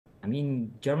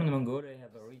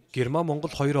Герман Монгол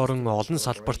хоёр орон олон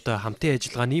салбарт хамтын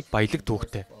ажиллагааны баялаг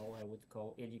түүхтэй.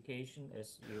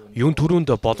 Юун түрүүнд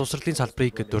боловсролын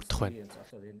салбарыг дурдах байна.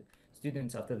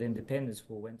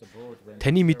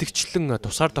 Таны мэдгчлэн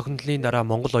тусаар тохиолдлын дараа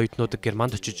Монгол оюутнууд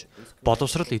Германд очиж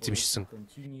боловсрол эзэмшсэн.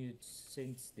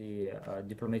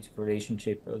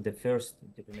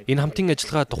 Энэ хамтын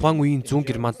ажиллагаа тухайн үеийн зүүн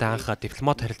Германтай анх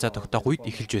дипломат харилцаа тогтоох үед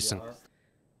эхэлж байсан.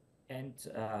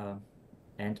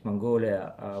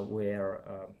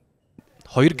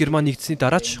 Хоёр Герман нэгдсэний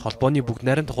дараа ч холбооны бүгд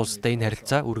найрамдах улстай энэ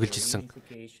харилцаа үргэлжилсэн.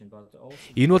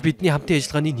 Энэ бол бидний хамтын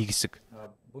ажиллагааны нэг хэсэг.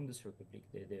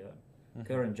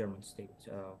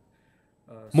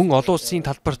 Мөн олон улсын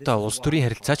талбарт улс төрийн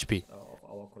харилцаач бий.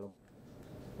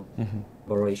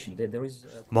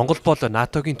 Монгол бол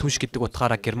НАТОгийн түнш гэдэг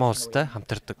утгаараа Герман улстай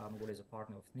хамтардаг.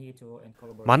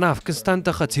 Манай Афганистан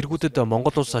дахь цэргүүдэд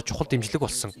Монгол улс чухал дэмжлэг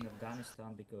болсон.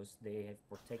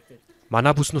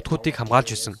 Манай бүс нутгуудыг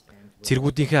хамгаалж байсан.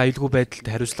 Цэргүүдийнхээ аюулгүй байдалд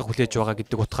хариуцлага хүлээж байгаа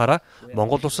гэдэг утгаараа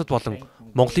Монгол улсад болон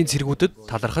Монголын цэргүүдэд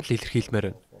талархал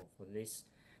илэрхийлмээр байна.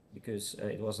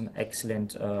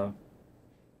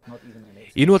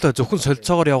 Энэ бол зөвхөн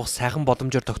солилцоогоор явах сайхан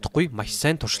боломжоор тогтохгүй маш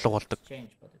сайн туршлага болдог.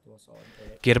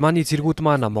 Германы цэргүүд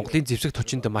маань Монголын зэвсэг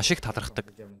түвшинд маш их талархдаг.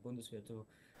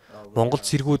 Монгол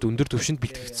цэргүүд өндөр түвшинд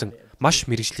бэлтгэгдсэн маш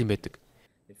мэргэжлийн байдаг.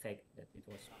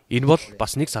 Энэ бол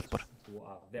бас нэг салбар.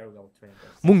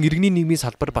 Мөн иргэний нийгмийн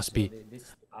салбар бас бий.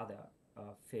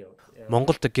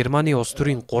 Монголд Германы улс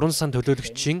төрийн 3 сан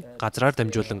төлөөлөгчийн газраар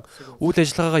дамжуулан үйл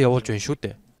ажиллагаагаа явуулж байна шүү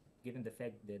дээ.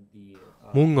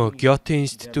 Мөн Гёте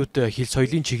институт хэл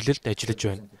соёлын чиглэлд ажиллаж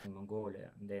байна.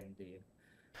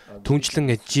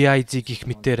 Түнчлэн GIZ гэх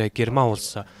мэтээр Герман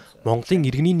улс Монголын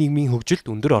иргэний нийгмийн хөгжилд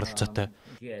өндөр оролцоотой.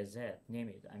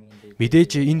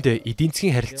 Мэдээж энд эдийн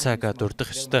засгийн харилцааг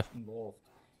дурдах ёстой.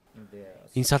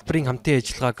 Энэ салбарын хамтын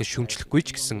ажиллагааг шүүмжлэхгүй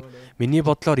ч гэсэн миний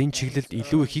бодлоор энэ чиглэлд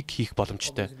илүү ихийг хийх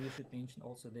боломжтой.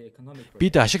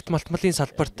 Бид ашигт малтмалын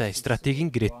салбарт стратегийн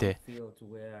гэрээтэй.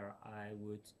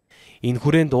 Энэ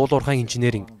хүрээнд уурхайн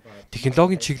инженеринг,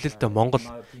 технологийн чиглэлд Монгол,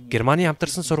 Германы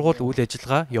хамтарсан сургууль үйл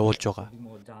ажиллагаа явуулж байгаа.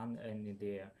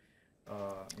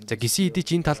 За гисэн хэдий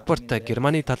ч энэ талбарт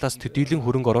Германы талаас төдийлөн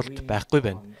хөрөнгө оруулалт байхгүй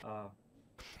байна.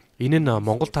 Энэ нь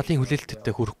Монгол талын хүлээлтэд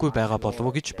хүрэхгүй байгаа болов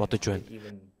уу гэж бодож байна.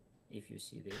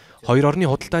 Хоёр орны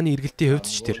худалдааны эргэлтийн хувьд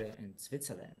ч тэр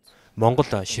Монгол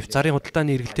Швейцарын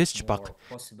худалдааны эргэлтээс ч бага.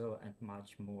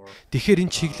 Тэгэхээр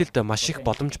энэ чиглэлд маш их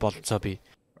боломж болцоо бий.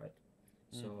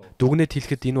 Дүгнэлт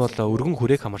хэлэхэд энэ бол өргөн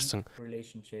хүрээг хамарсан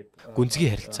гүнзгий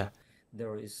харилцаа.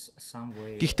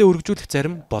 Гэхдээ өргөжүүлэх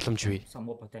зарим боломж бий.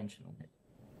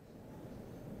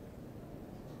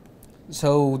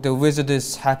 So the visit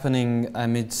is happening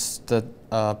amidst the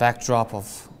backdrop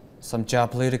of some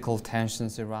geopolitical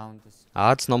tensions around this.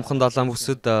 Аз номхон далайн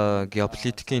бүсэд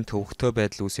геополитикийн төвөгтэй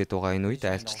байдал үүсээд байгаа энэ үед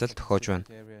айлчлал тохиож байна.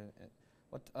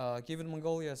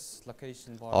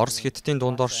 Орос Хятадын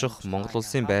дунд орших Монгол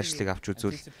улсын байршлыг авч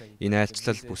үзвэл энэ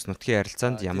айлчлал бүс нутгийн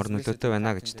харилцаанд ямар нөлөөтэй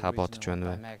байна гэж та бодож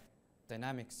байна вэ?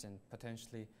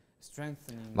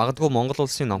 Магадгүй Монгол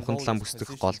улсын номхон далайн бүс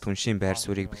дэх гол түншийн байр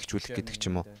суурийг бэхжүүлэх гэдэг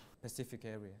ч юм уу?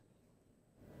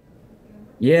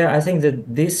 Yeah, I think that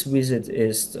this visit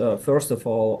is first of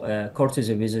all a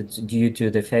courtesy visit due to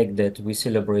the fact that we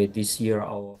celebrate this year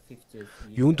our 50th.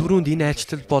 Юун түрүүнд энэ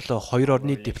айлчлал бол хоёр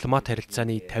орны дипломат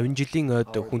харилцааны 50 жилийн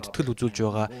ойд хүндэтгэл үзүүлж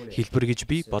байгаа хэлбэр гэж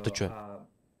би бодож байна.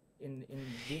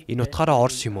 Энэ утгаараа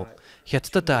Орос юм уу?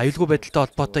 Хятадд аюулгүй байдалтай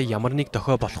холбоотой ямар нэг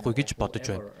дохио болохгүй гэж бодож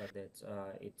байна.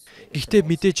 Гэхдээ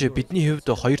мэдээж бидний хувьд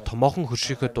хоёр томоохон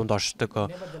хөршийнхөө дунд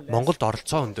оршдог Монголд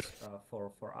оролцоо өндөр.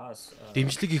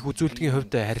 Дэмжлэг их үзүүлэлтийн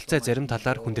хувьд харилцаа зарим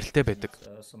талаар хүндрэлтэй байдаг.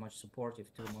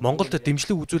 Монголд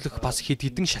дэмжлэг үзүүлэх бас хэд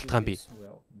хэдэн шалтгаан бий.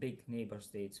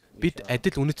 Бид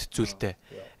адил үнэт зүйлтэй,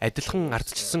 адилхан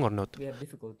ардчилсан орнууд.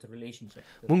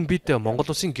 Мөн бид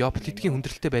Монгол улсын геополитикийн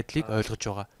хүндрэлтэй байдлыг ойлгож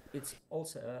байгаа.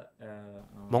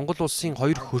 Монгол улсын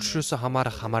хоёр хөршөөс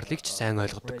хамаарах хамаарлыг ч сайн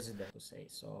ойлгодог.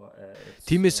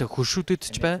 Тиймээс хөршүүдэд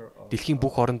ч бай, дэлхийн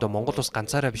бүх оронд Монгол улс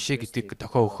ганцаараа бишээ гэдэг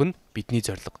дохио өгөх нь бидний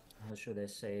зорилго.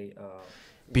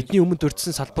 Бидний өмнө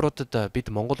дурдсан салбаруудад бид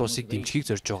Монгол улсыг дэмжихийг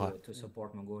зорж байгаа.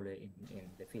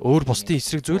 Өөр бусдын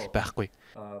эсрэг зүйл байхгүй.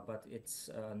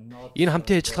 Энэ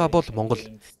хамтын ажиллагаа бол Монгол,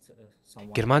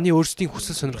 Германы өөрсдийн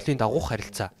хүсэл сонирхлын дагуух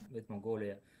харилцаа.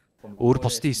 Өөр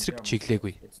бусдын эсрэг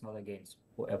чиглээгүй.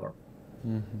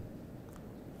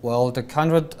 Well, the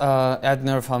Konrad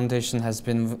Adenauer Foundation has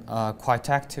been quite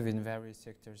active in various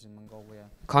sectors in Mongolia.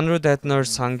 Konrad Adenauer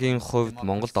сангийн хувьд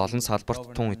Монголд олон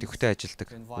салбарт тун идэвхтэй ажилладаг.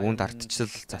 Үүнд ардчил,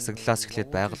 засаглалаас эхлээд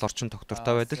байгаль орчин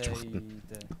тогтвортой байдалж багтана.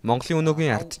 Монголын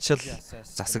өнөөгийн ардчил,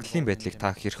 засаглалын байдлыг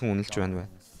та хэрхэн үнэлж байна вэ?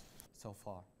 so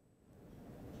far?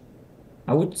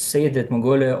 I would say that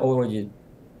Mongolia already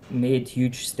made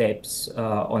huge steps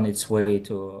on its way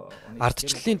to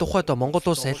Ардчлалын тухайд Монгол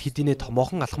улс аль хэдийнэ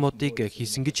томоохон алхмуудыг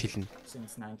хийсэн гэж хэлнэ.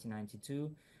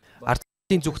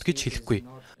 Ардчлалын зүгт гэж хэлэхгүй.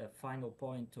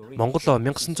 Монгол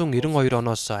 1992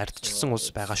 оноос ардчилсан улс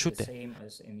байгаа шүү дээ.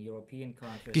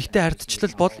 Гэхдээ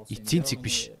ардчлал бол эцсийн цэг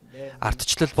биш.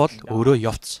 Ардчлал бол өөрөө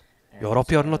явц.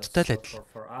 Европын орнуудтай л адил.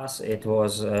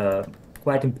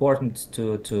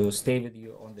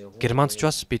 Германд ч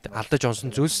бас бид алдаж онсон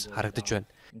зүйлс харагдаж байна.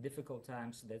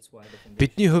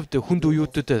 Бидний хувьд хүнд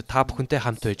үеүүдэд та бүхэнтэй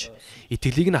хамт байж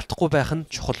итгэлийг нь алдахгүй байх нь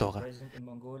чухал байгаа.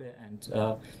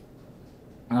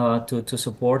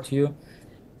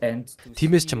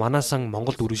 Тиймээс ч манай сан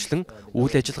Монголд үргэлжлэн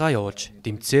үйл ажиллагаа явуулж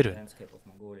дэмжсээр байна.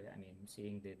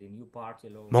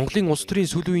 Монголын улс төрийн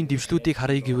сүүлийн үеийн дэвшлүүдийг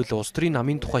харъя гэвэл улс төрийн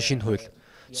намын тухай шинэ хууль,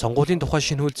 сонгуулийн тухай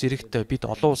шинэ хууль зэрэгт бид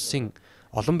олон улсын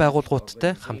олон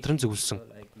байгууллагуудтай хамтран зөвлөсөн.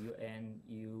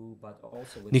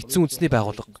 Нэгдсэн үндэсний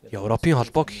байгууллага, Европын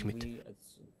холбоо гэх мэт.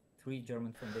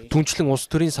 Түүнчлэн улс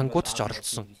төрийн сангууд ч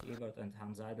оролцсон.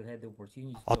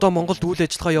 Одоо Монголд үйл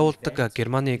ажиллагаа явуулдаг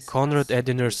Германы Конрад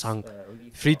Аденер сан,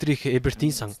 Фридрих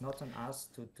Эбертийн сан,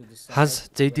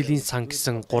 Ханс Зейделийн сан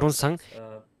гэсэн 3 сан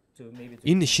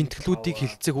энэ шинтгэлүүдийг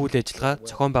хилцэх үйл ажиллагаа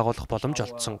зохион байгуулах боломж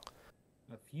олдсон.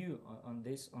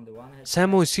 Сайн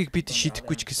муу эсхийг бид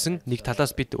шийдэхгүй ч гэсэн нэг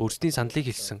талаас бид өөрсдийн саналыг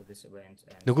хэлсэн.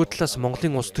 Нөгөө талаас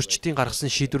Монголын улс төрчдийн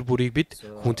гаргасан шийдвэр бүрийг бид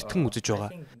хүндэтгэн үзэж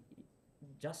байгаа.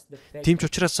 Тийм ч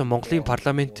учраас Монголын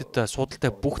парламентэд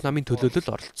суудалтай бүх намын төлөөлөл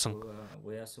оролцсон.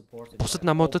 Бусад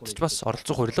намуудад ч бас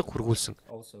оролцох урилга хүргүүлсэн.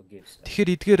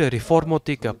 Тэгэхээр эдгээр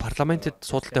реформуудыг парламентэд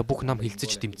суудалтай бүх нам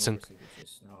хилцэж дэмжсэн.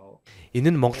 Энэ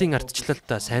нь Монголын ардчлалд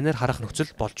сайнаар харах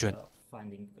нөхцөл болж байна.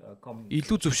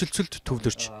 Илүү зөвшөлтсөлд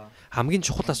төвлөрч хамгийн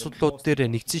чухал асуудлууд дээр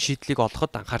нэгдсэн шийдлийг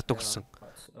олоход анхаардаг гэсэн.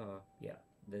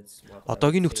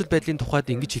 Одоогийн нөхцөл байдлын тухайд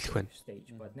ингэж хэлэх байна.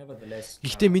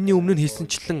 Гэхдээ миний өмнө нь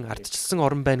хэлсэнчлэн ардчилсан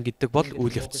орн байна гэдэг бол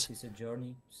үйл явц.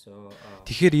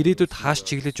 Тэгэхээр ирээдүйд хааш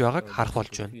чиглэж байгааг харах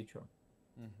болж байна.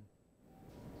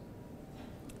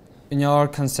 In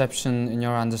your conception, in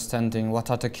your understanding,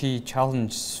 what are the key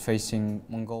challenges facing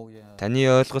Mongolia? Таны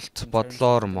ойлголт,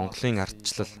 бодлоор Монголын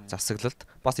ардчлал, засаглалт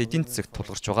бас эдийн засагт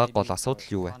тулгарч байгаа гол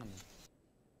асуудал юу вэ?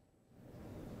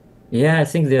 Yeah, I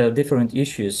think there are different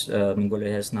issues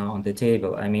Mongolia has now on the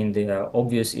table. I mean, there are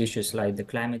obvious issues like the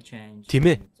climate change. Тийм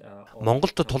ээ.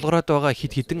 Монголд тулгараад байгаа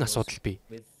хэд хэдэн асуудал бий.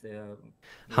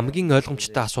 Хамгийн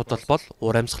ойлгомжтой асуудал бол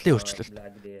уур амьсгалын өөрчлөлт.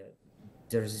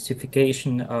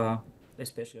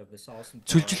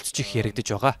 Цөлжилт их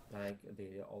яригдж байгаа.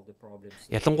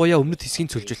 Ялангуяа өмнөд хэсгийн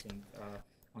цөлжилт.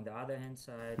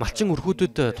 Малчин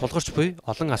өрхүүдэд тулгарч буй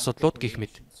олон асуудлууд гэх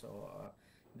мэт.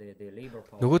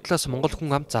 Нөгөө талаас Монгол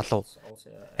хүн ам залуу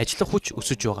ажиллах хүч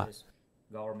өсөж байгаа.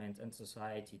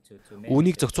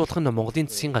 Үүнийг зохицуулах нь Монголын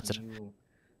засгийн газар.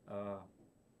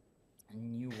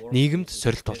 Нийгэмд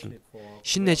сорилт болно.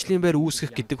 Шинэ ажлын байр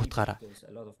үүсгэх гэдэг утгаараа.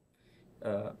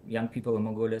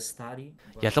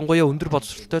 Ялангуяа өндөр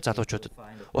боловсролтой залуучуудад.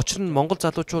 Учир нь Монгол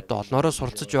залуучууд олноороо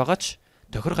суралцж байгаа ч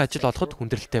тохирох ажил олоход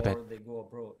хүндрэлтэй байна.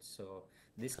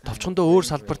 Товчхондоо өөр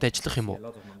салбарт ажиллах юм уу?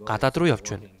 Гадаад руу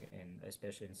явж байна.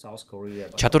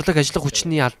 Чадварлаг ажиллах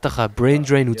хүчний алдах brain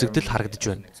drain үзэгдэл харагдаж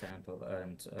байна.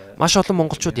 Маш олон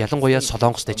монголчууд ялангуяа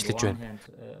Солонгост ажиллаж байна.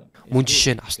 Мөн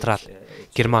жишээ нь Австрали,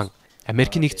 Герман,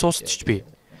 Америкийн нэгдсэн улсад ч бий.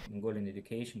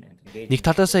 Нэг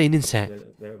талаасаа энэ нь сайн.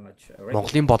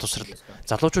 Монголын боловсрал,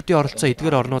 залуучуудын оролцоо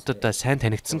эдгээр орнуудад сайн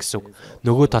танигдсан гэсэн үг.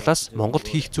 Нөгөө талаас Монголд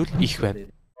хийх зүйл их байна.